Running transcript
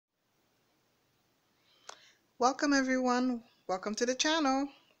Welcome everyone, welcome to the channel.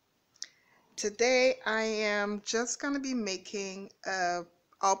 Today I am just going to be making a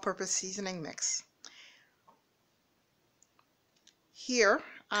all-purpose seasoning mix. Here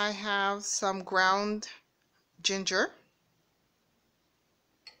I have some ground ginger.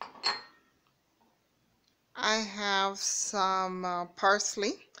 I have some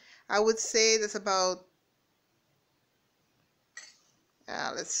parsley. I would say that's about,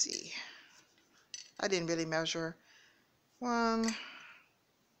 let's see, I didn't really measure. 1,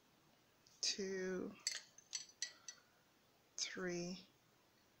 2, 3,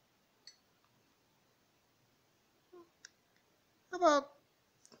 about,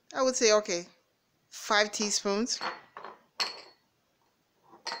 I would say, okay, 5 teaspoons.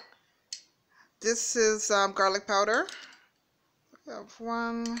 This is garlic powder. We have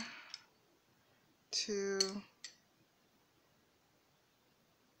 1, 2,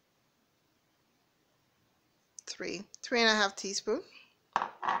 3, 3.5 teaspoons.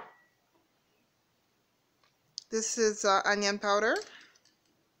 This is onion powder.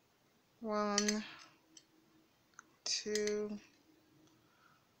 1, 2,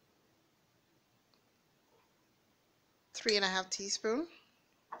 3.5 teaspoons.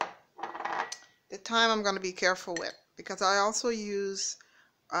 The thyme I'm going to be careful with because I also use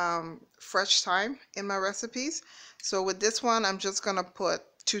fresh thyme in my recipes. So with this one, I'm just going to put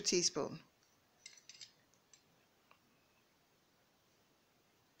 2 teaspoons.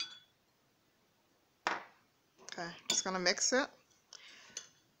 Okay, just going to mix it.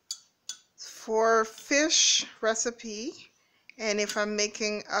 For fish recipe, and if I'm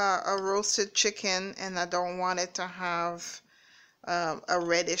making a roasted chicken and I don't want it to have a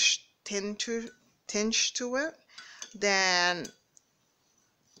reddish tinge to it, then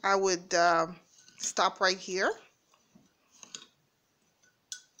I would stop right here.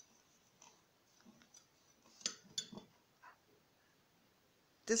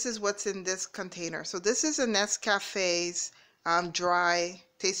 This is what's in this container. So this is a Nescafe's dry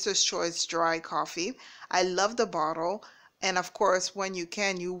Taster's Choice dry coffee. I love the bottle, and of course when you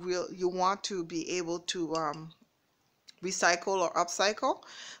can, you want to be able to recycle or upcycle.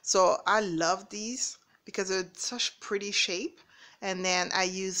 So I love these because they're such pretty shape, and then I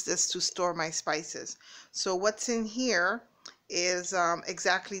use this to store my spices. So what's in here is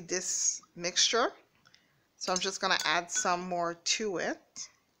exactly this mixture. So I'm just going to add some more to it.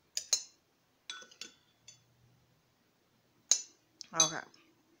 Okay,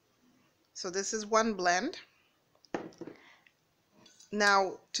 so this is one blend.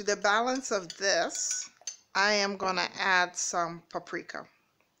 Now to the balance of this, I am going to add some paprika.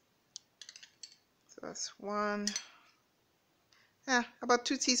 So that's about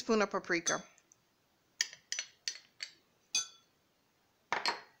 2 teaspoons of paprika.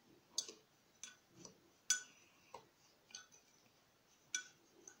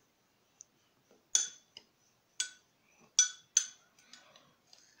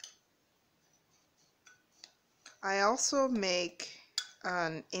 I also make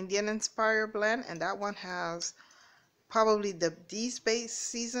an Indian inspired blend, and that one has probably the base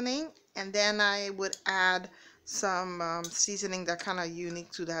seasoning, and then I would add some seasoning that kind of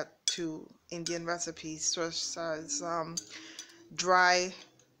unique to Indian recipes, such as dry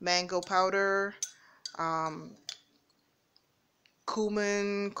mango powder,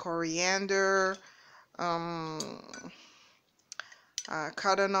 cumin, coriander,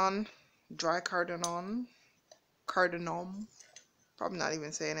 cardamom, dry cardamom, probably not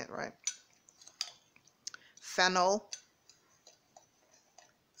even saying it right, fennel.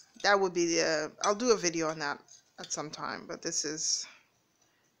 That would be I'll do a video on that at some time, but this is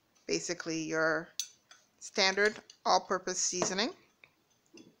basically your standard all-purpose seasoning.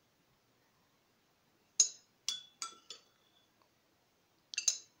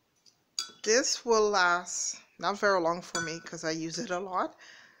 This will last not very long for me because I use it a lot,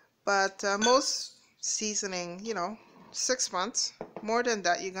 but most seasoning, 6 months. More than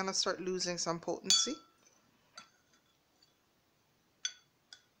that, you're gonna start losing some potency.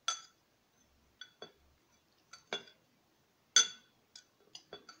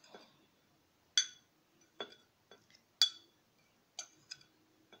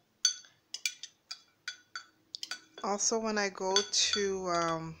 Also, when I go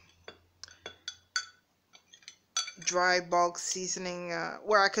to dry bulk seasoning,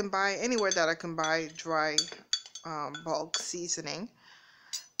 where I can buy, anywhere that I can buy dry bulk seasoning,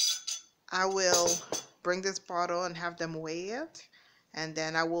 I will bring this bottle and have them weigh it, and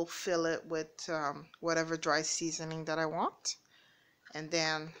then I will fill it with whatever dry seasoning that I want, and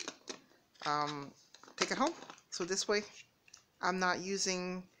then take it home. So this way I'm not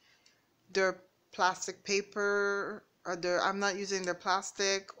using their plastic paper, or I'm not using the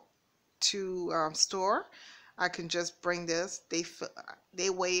plastic to store. I can just bring this. They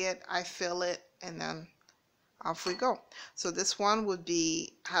weigh it, I fill it, and then off we go. So this one would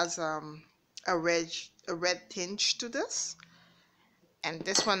be has a red tinge to this, and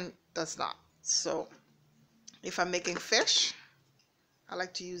this one does not. So if I'm making fish, I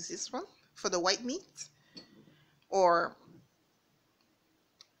like to use this one for the white meat, or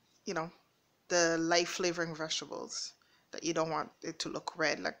you know, the light flavoring vegetables that you don't want it to look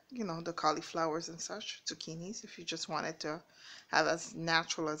red, like the cauliflowers and such, zucchinis. If you just want it to have as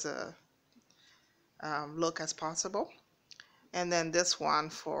natural as a look as possible. And then this one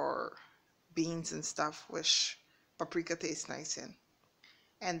for beans and stuff, which paprika tastes nice in.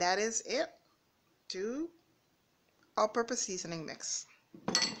 And that is it to all-purpose seasoning mix.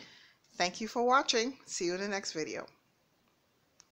 Thank you for watching. See you in the next video.